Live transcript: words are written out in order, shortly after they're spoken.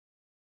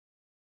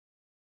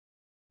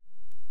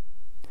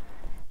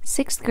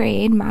6th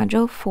grade,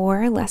 Module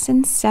 4,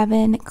 Lesson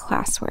 7,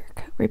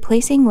 Classwork,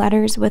 Replacing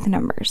Letters with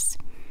Numbers.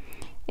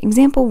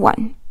 Example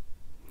 1.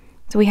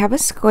 So we have a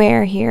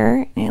square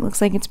here, and it looks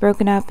like it's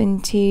broken up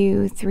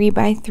into 3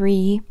 by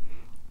 3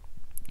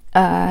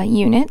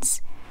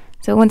 units.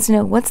 So it wants to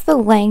know what's the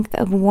length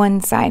of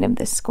one side of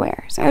this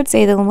square. So I would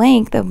say the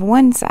length of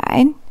one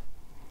side,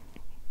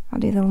 I'll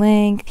do the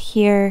length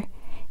here,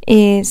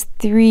 is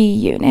 3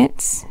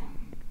 units.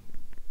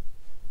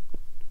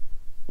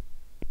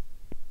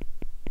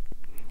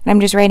 And I'm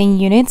just writing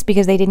units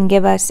because they didn't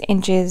give us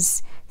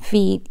inches,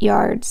 feet,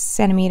 yards,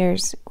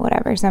 centimeters,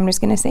 whatever. So I'm just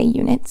going to say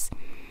units.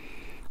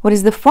 What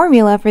is the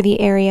formula for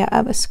the area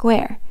of a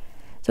square?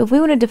 So if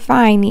we want to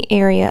define the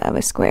area of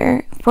a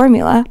square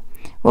formula,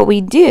 what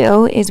we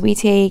do is we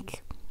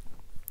take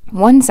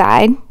one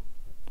side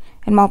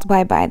and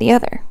multiply by the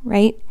other,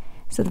 right?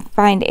 So to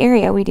find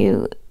area, we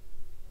do,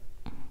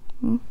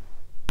 let me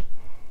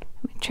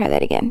try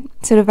that again.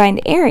 So to find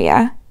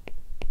area,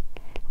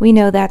 we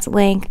know that's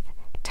length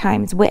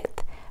times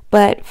width.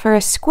 But for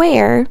a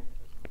square,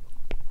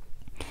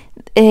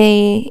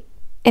 it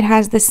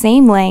has the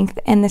same length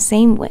and the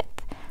same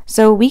width.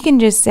 So we can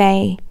just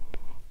say,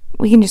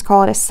 we can just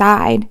call it a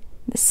side,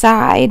 the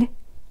side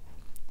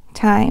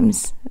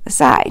times the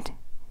side.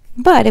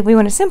 But if we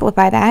want to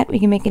simplify that, we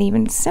can make it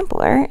even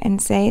simpler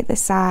and say the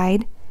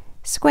side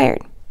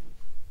squared.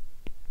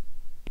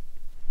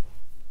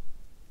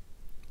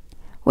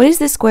 What is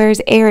the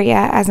square's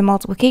area as a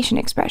multiplication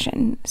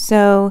expression?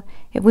 So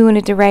if we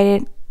wanted to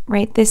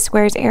write this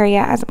square's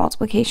area as a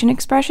multiplication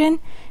expression,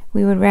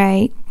 we would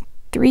write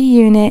 3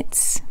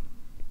 units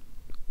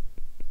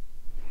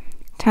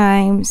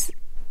times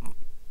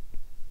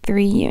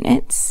 3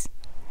 units.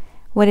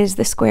 What is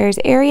the square's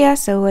area?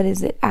 So what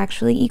is it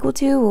actually equal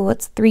to? Well,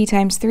 what's 3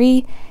 times 3?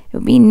 It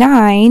would be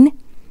 9,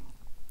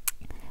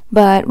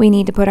 but we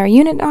need to put our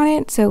unit on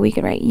it, so we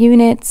could write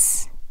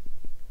units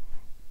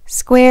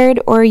squared,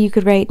 or you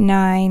could write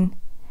 9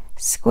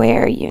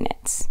 square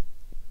units.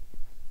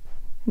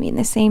 I mean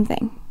the same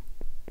thing.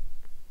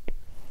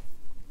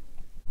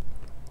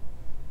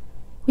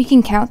 We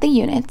can count the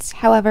units.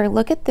 However,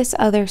 look at this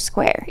other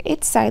square.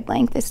 Its side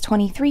length is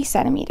 23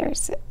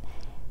 centimeters.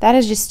 That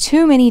is just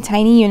too many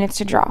tiny units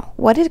to draw.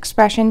 What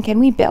expression can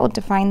we build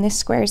to find this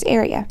square's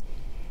area?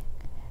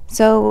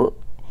 So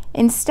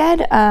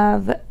instead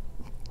of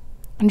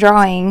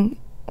drawing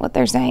what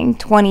they're saying,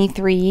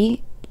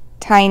 23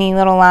 tiny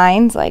little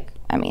lines,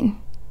 it'd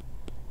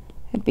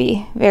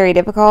be very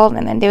difficult,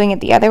 and then doing it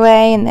the other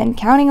way and then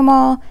counting them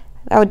all,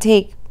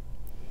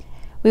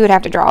 we would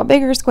have to draw a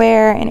bigger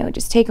square, and it would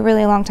just take a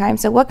really long time.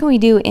 So what can we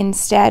do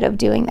instead of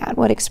doing that?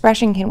 What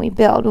expression can we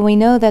build? Well, we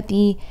know that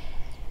the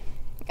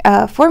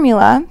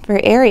formula for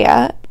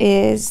area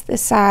is the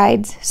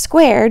sides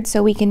squared,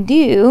 so we can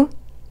do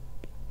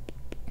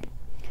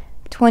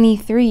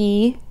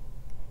 23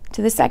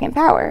 to the second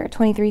power,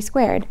 23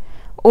 squared.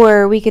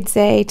 Or we could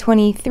say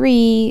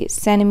 23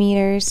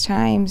 centimeters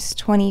times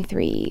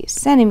 23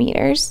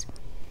 centimeters.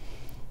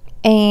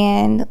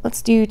 And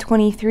let's do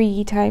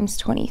 23 times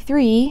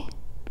 23.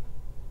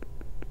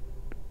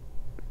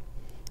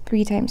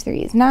 3 times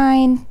 3 is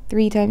 9.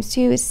 3 times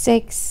 2 is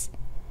 6.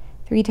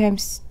 3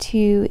 times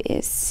 2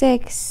 is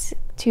 6.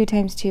 2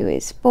 times 2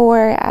 is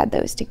 4. Add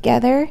those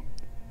together,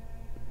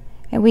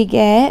 and we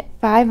get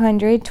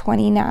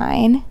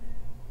 529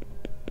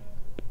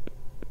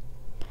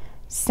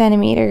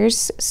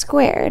 centimeters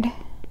squared.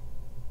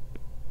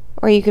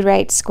 Or you could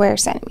write square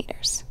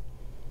centimeters.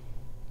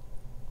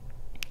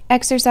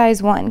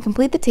 Exercise 1.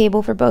 Complete the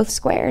table for both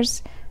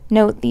squares.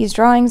 Note, these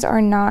drawings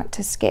are not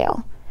to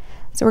scale.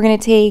 So we're going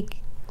to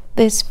take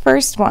this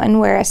first one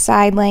where a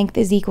side length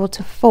is equal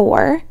to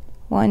 4.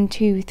 1,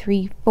 2,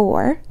 3,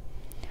 4.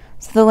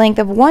 So the length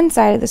of one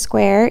side of the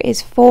square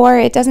is 4.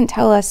 It doesn't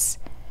tell us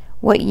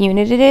what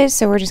unit it is,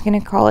 so we're just going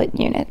to call it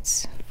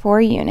units. 4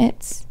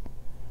 units.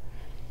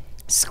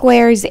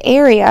 Square's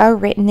area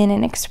written in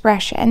an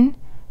expression.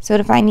 So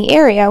to find the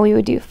area, we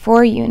would do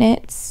 4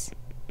 units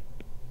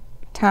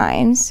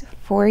times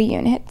 4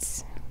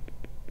 units.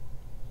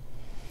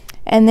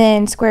 And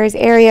then square's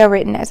area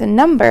written as a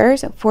number,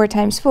 so 4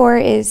 times 4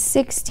 is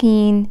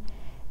 16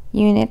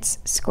 units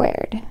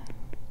squared.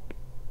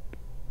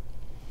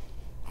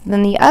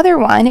 Then the other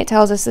one, it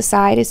tells us the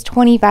side is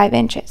 25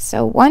 inches.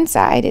 So one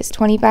side is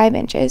 25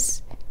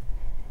 inches.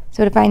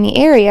 So to find the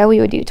area, we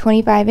would do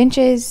 25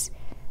 inches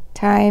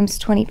times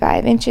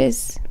 25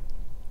 inches.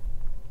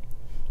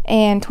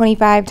 And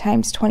 25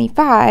 times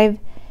 25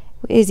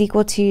 is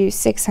equal to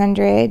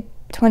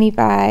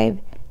 625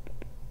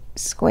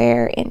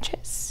 square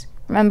inches.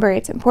 Remember,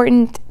 it's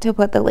important to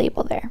put the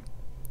label there,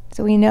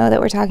 so we know that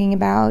we're talking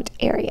about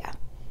area.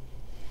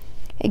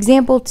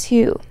 Example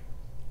 2.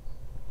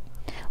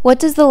 What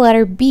does the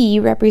letter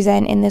B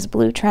represent in this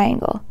blue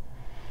triangle?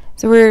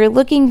 So we're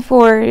looking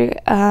for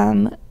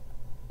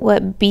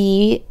what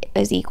B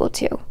is equal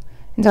to.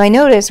 And so I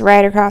notice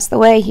right across the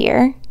way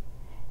here,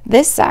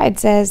 this side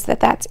says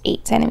that that's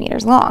 8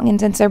 centimeters long. And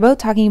since they're both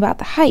talking about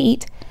the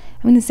height,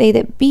 I'm going to say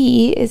that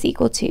B is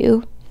equal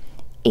to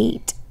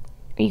 8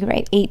 you could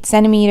write 8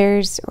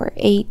 centimeters or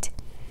 8.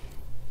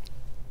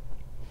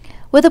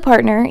 With a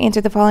partner, answer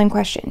the following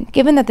question.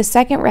 Given that the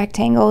second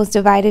rectangle is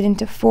divided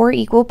into 4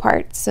 equal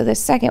parts, so the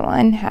second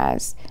one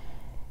it's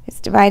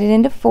divided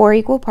into 4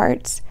 equal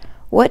parts,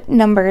 what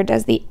number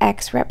does the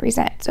x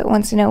represent? So it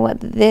wants to know what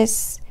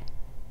this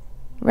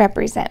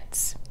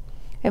represents.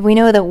 If we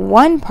know that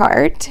one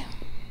part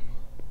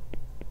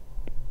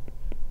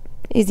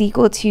is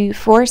equal to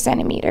 4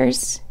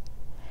 centimeters,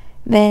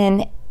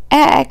 then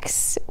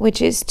x,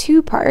 which is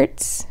 2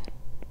 parts,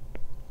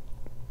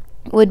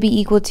 would be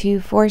equal to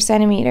 4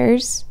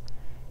 centimeters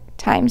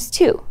times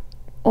 2,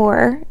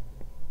 or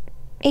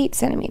 8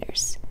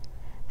 centimeters.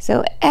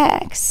 So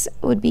x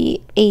would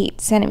be 8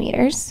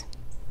 centimeters.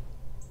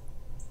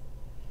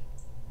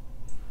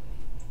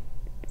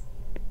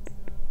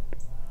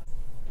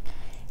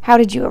 How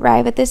did you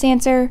arrive at this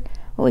answer?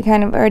 Well, we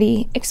kind of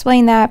already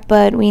explained that,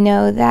 but we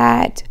know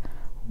that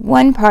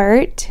one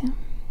part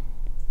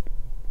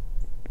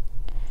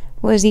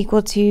was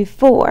equal to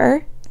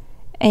 4,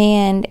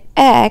 and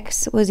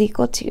x was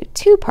equal to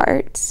 2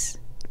 parts,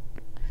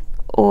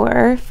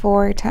 or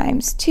 4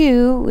 times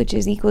 2, which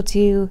is equal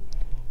to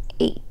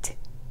 8.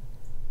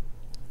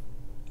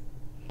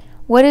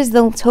 What is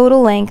the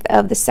total length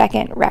of the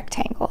second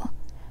rectangle?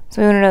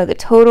 So we want to know the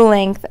total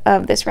length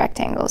of this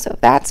rectangle. So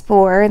if that's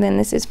 4, then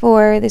this is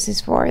 4, this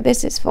is 4,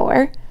 this is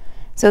 4.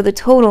 So the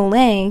total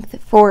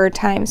length, 4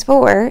 times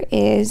 4,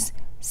 is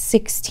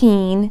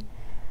 16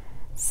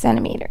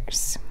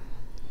 centimeters.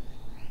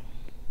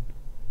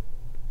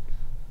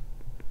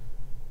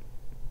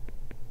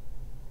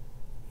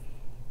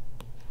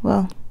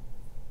 Well,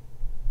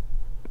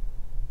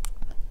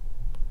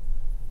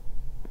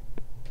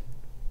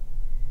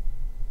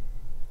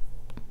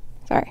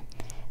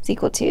 it's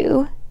equal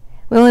to,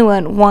 we only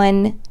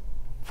want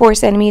 4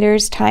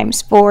 centimeters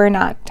times 4,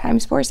 not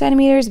times 4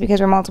 centimeters,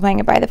 because we're multiplying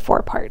it by the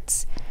 4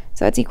 parts.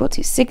 So it's equal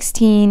to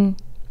 16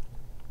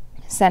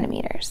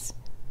 centimeters.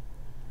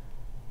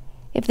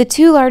 If the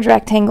two large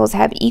rectangles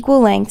have equal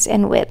lengths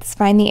and widths,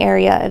 find the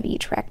area of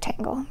each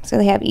rectangle. So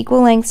they have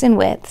equal lengths and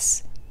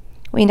widths.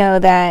 We know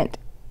that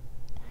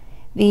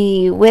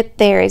the width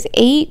there is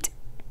 8.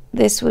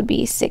 This would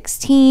be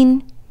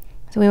 16.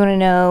 So we want to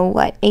know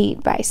what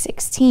 8 by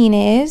 16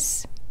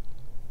 is.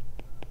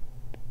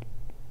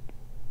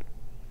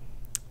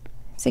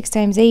 6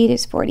 times 8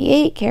 is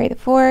 48, carry the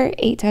 4.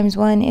 8 times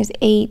 1 is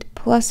 8,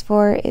 plus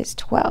 4 is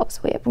 12. So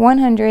we have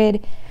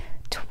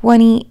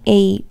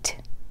 128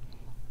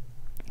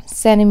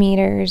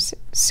 centimeters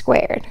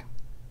squared.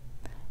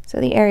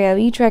 So the area of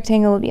each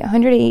rectangle will be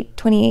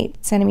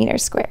 128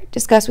 centimeters squared.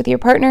 Discuss with your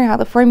partner how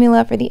the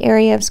formula for the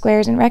area of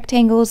squares and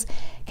rectangles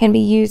can be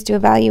used to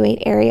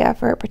evaluate area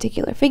for a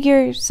particular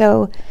figure.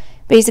 So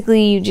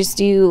basically you just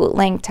do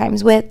length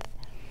times width,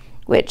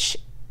 which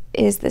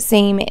is the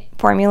same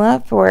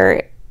formula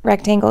for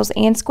rectangles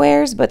and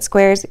squares, but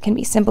squares can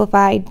be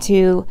simplified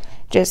to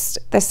just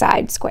the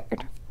side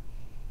squared.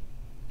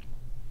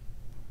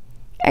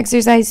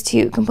 Exercise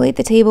 2. Complete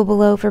the table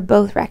below for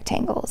both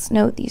rectangles.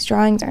 Note these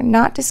drawings are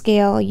not to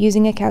scale.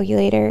 Using a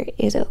calculator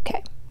is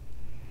okay.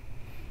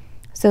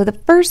 So the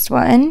first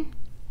one,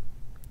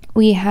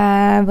 we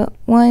have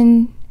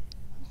 1,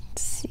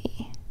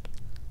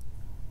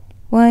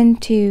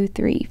 2,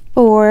 3,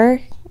 4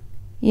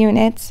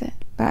 units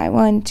by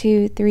 1,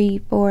 2,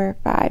 3, 4,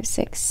 5,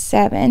 6,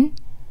 7.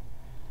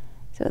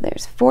 So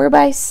there's 4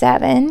 by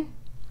 7.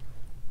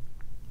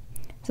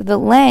 So the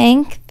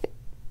length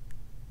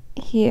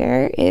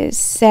here is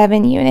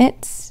 7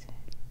 units.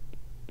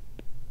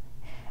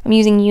 I'm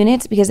using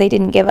units because they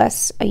didn't give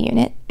us a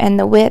unit, and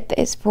the width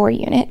is 4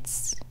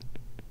 units.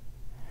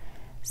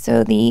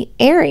 So the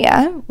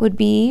area would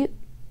be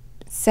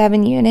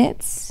 7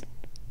 units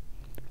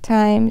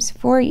times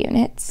 4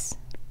 units,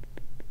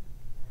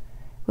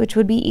 which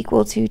would be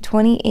equal to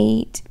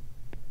 28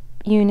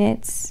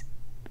 units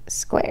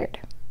squared.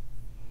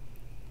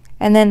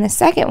 And then the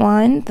second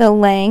one, the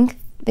length,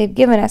 they've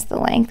given us the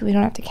length, we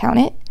don't have to count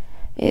it,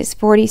 is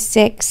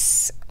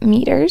 46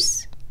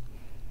 meters.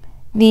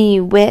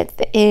 The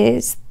width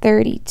is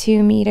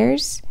 32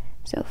 meters.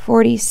 So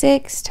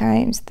 46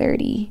 times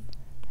 30,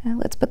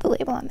 let's put the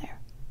label on there.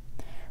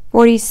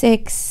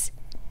 46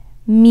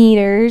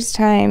 meters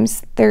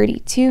times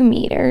 32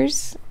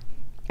 meters.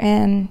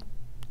 And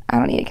I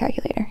don't need a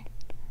calculator.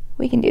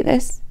 We can do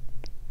this.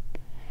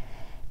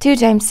 2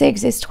 times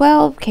 6 is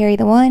 12, carry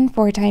the 1.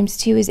 4 times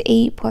 2 is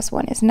 8, plus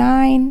 1 is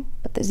 9.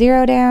 Put the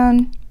 0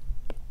 down.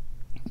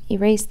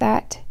 Erase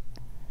that.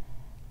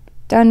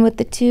 Done with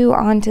the 2,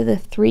 on to the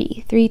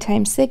 3. 3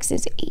 times 6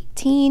 is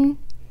 18.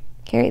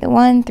 Carry the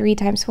 1. 3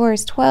 times 4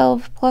 is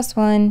 12, plus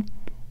 1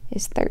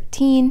 is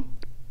 13.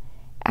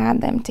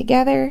 Add them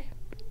together.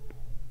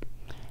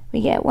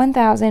 We get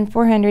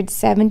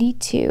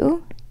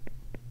 1,472.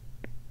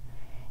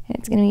 And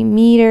it's going to be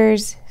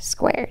meters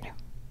squared.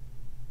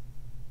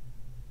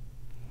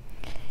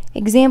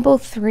 Example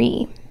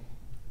 3.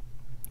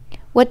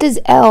 What does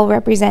L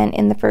represent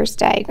in the first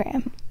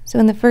diagram? So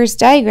in the first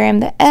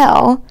diagram, the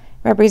L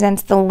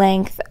represents the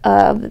length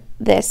of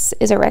this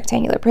is a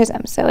rectangular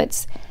prism. So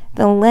it's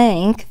the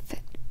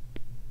length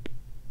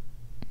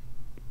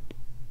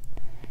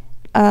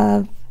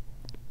of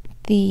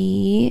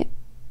the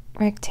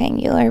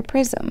rectangular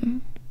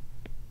prism.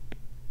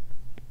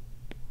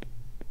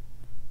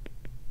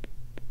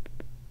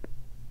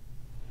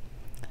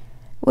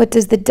 What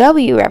does the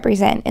W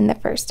represent in the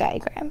first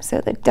diagram?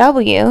 So the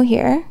W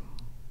here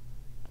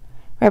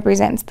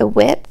represents the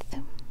width.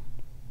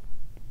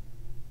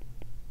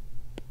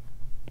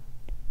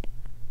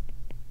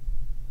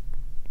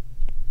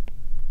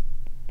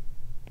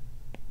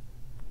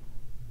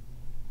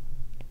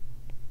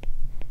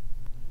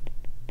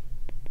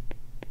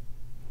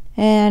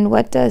 And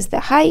what does the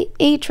height,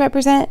 H,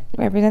 represent?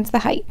 Represents the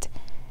height.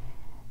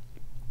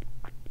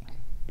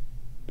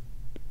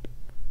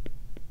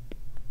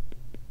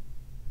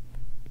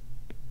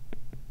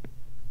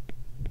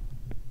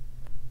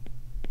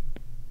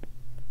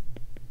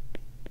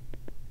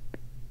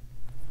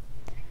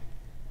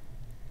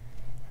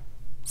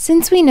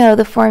 Since we know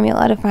the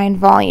formula to find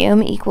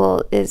volume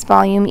equals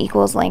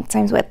length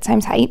times width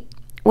times height,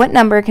 what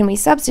number can we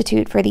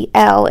substitute for the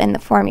L in the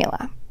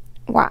formula?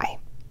 Y.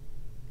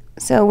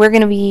 So we're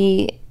going to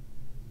be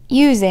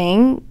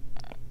using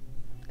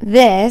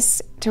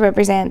this to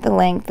represent the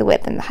length, the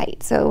width, and the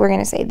height. So we're going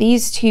to say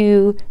these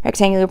two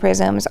rectangular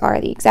prisms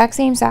are the exact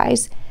same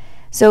size.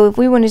 So if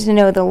we wanted to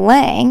know the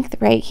length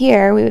right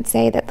here, we would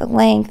say that the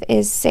length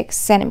is 6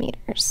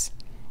 centimeters.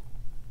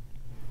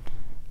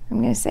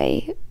 I'm going to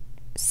say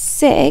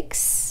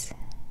 6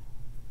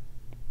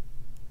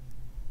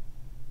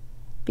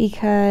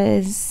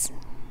 because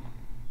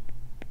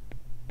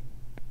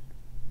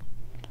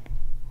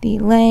the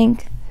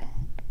length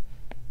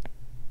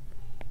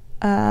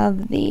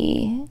of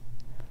the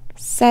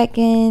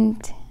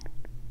second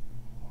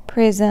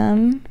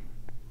prism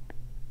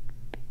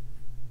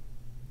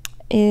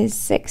is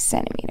 6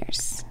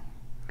 centimeters.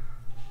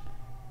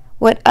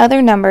 What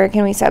other number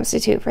can we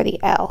substitute for the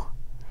L?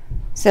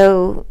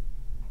 So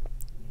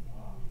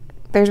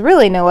there's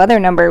really no other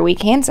number we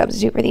can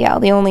substitute for the L.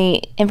 The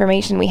only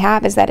information we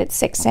have is that it's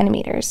 6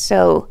 centimeters.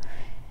 So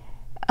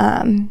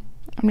I'm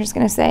just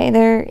going to say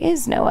there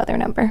is no other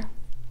number.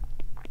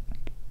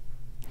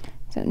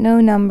 So no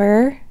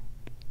number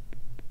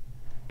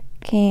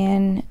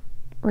can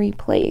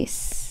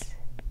replace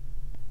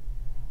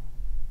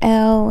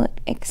L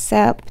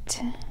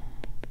except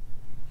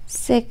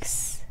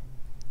 6.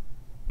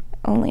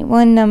 Only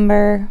one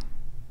number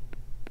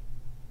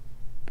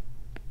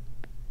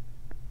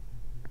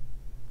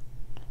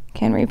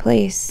can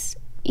replace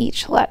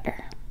each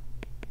letter.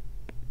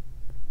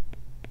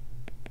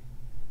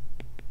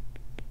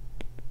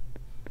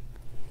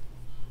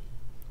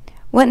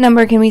 What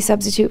number can we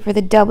substitute for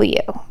the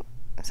W?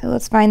 So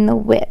let's find the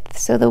width.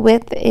 So the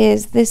width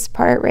is this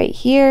part right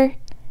here,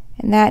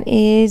 and that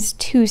is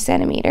 2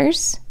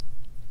 centimeters.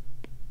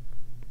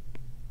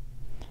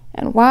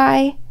 And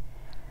why?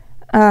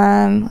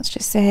 Let's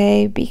just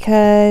say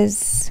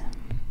because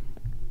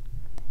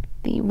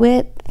the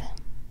width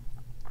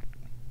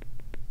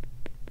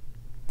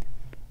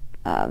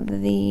of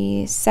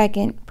the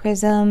second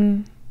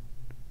prism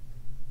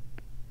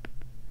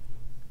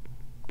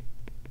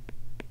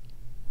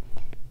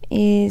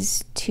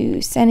is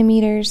 2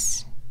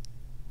 centimeters.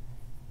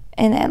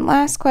 And then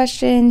last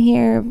question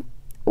here,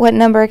 what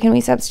number can we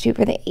substitute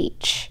for the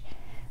H?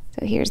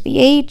 So here's the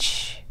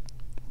H,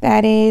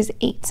 that is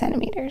 8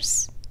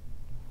 centimeters.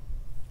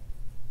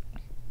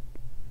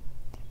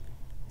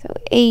 So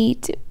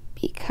 8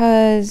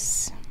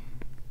 because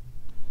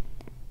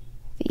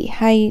the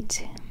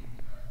height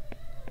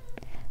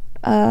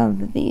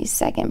of the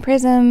second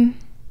prism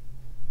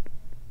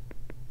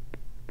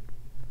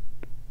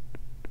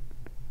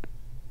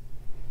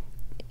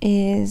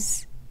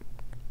is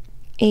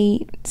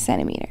 8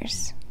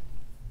 centimeters.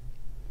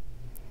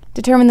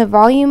 Determine the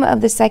volume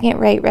of the second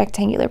right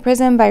rectangular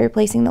prism by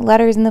replacing the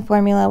letters in the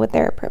formula with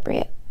their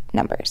appropriate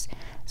numbers.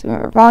 So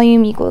remember,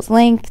 volume equals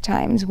length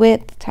times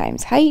width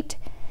times height.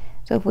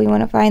 So if we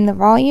want to find the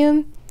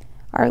volume,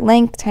 our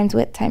length times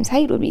width times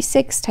height would be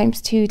 6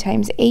 times 2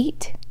 times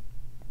 8.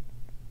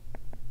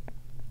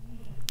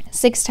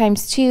 6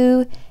 times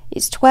 2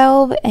 is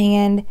 12,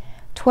 and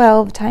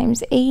 12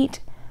 times 8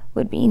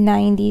 would be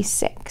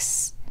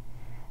 96.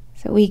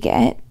 So we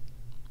can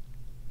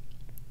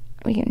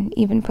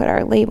even put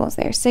our labels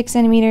there. 6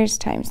 centimeters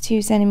times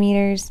 2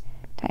 centimeters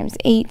times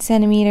 8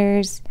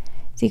 centimeters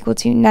is equal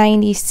to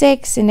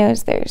 96. And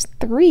notice there's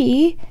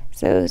 3,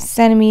 so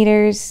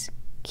centimeters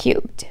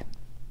cubed.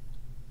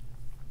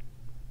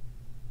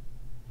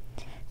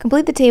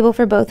 Complete the table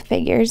for both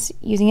figures.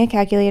 Using a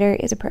calculator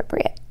is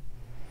appropriate.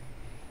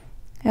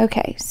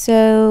 Okay,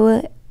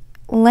 so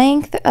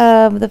length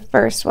of the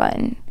first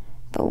one.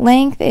 The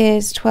length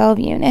is 12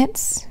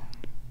 units.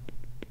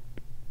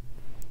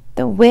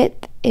 The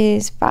width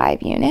is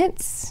 5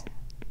 units.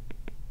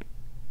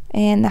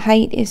 And the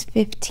height is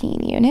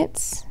 15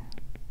 units.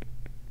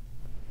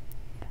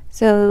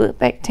 So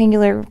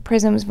rectangular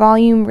prism's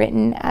volume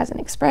written as an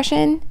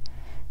expression.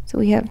 So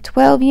we have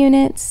 12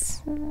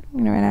 units, I'm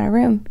going to run out of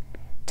room,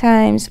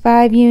 times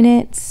 5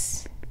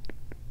 units,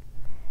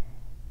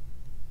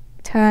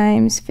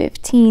 times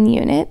 15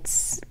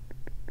 units.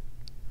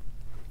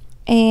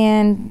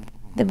 And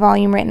the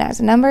volume written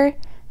as a number.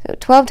 So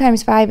 12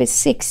 times 5 is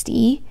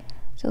 60.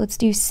 So let's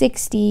do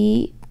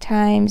 60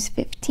 times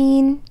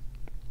 15.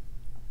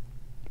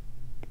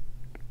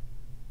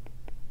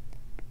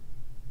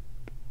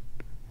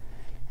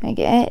 I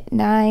get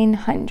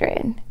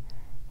 900.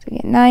 So we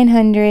get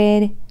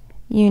 900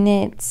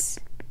 units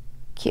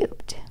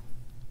cubed.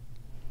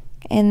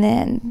 And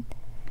then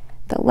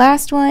the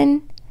last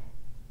one,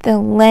 the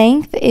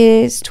length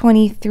is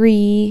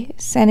 23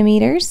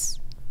 centimeters.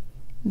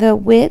 The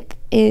width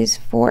is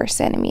 4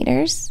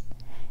 centimeters.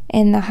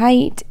 And the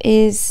height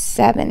is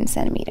 7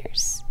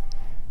 centimeters.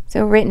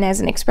 So written as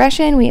an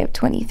expression, we have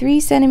 23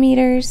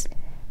 centimeters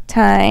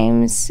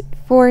times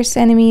 4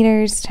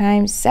 centimeters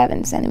times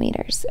 7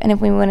 centimeters. And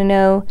if we want to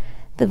know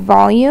the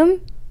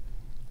volume,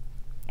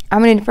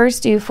 I'm going to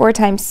first do 4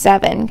 times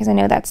 7 because I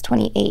know that's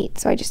 28.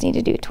 So I just need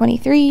to do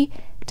 23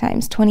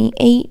 times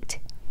 28.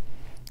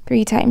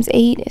 3 times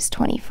 8 is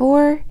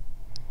 24.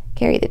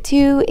 Carry the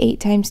 2. 8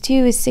 times 2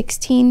 is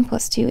 16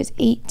 plus 2 is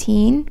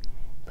 18.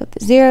 Put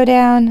the 0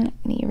 down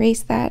and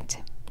erase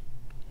that.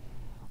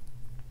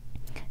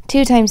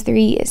 2 times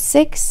 3 is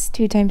 6.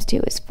 2 times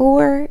 2 is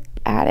 4.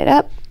 Add it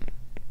up.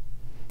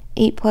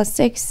 8 plus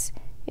 6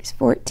 is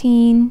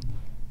 14.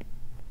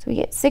 So we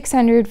get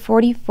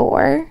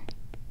 644.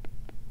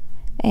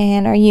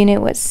 And our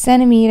unit was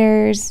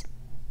centimeters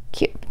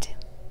cubed.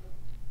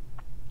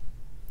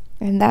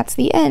 And that's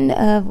the end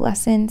of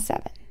lesson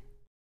 7.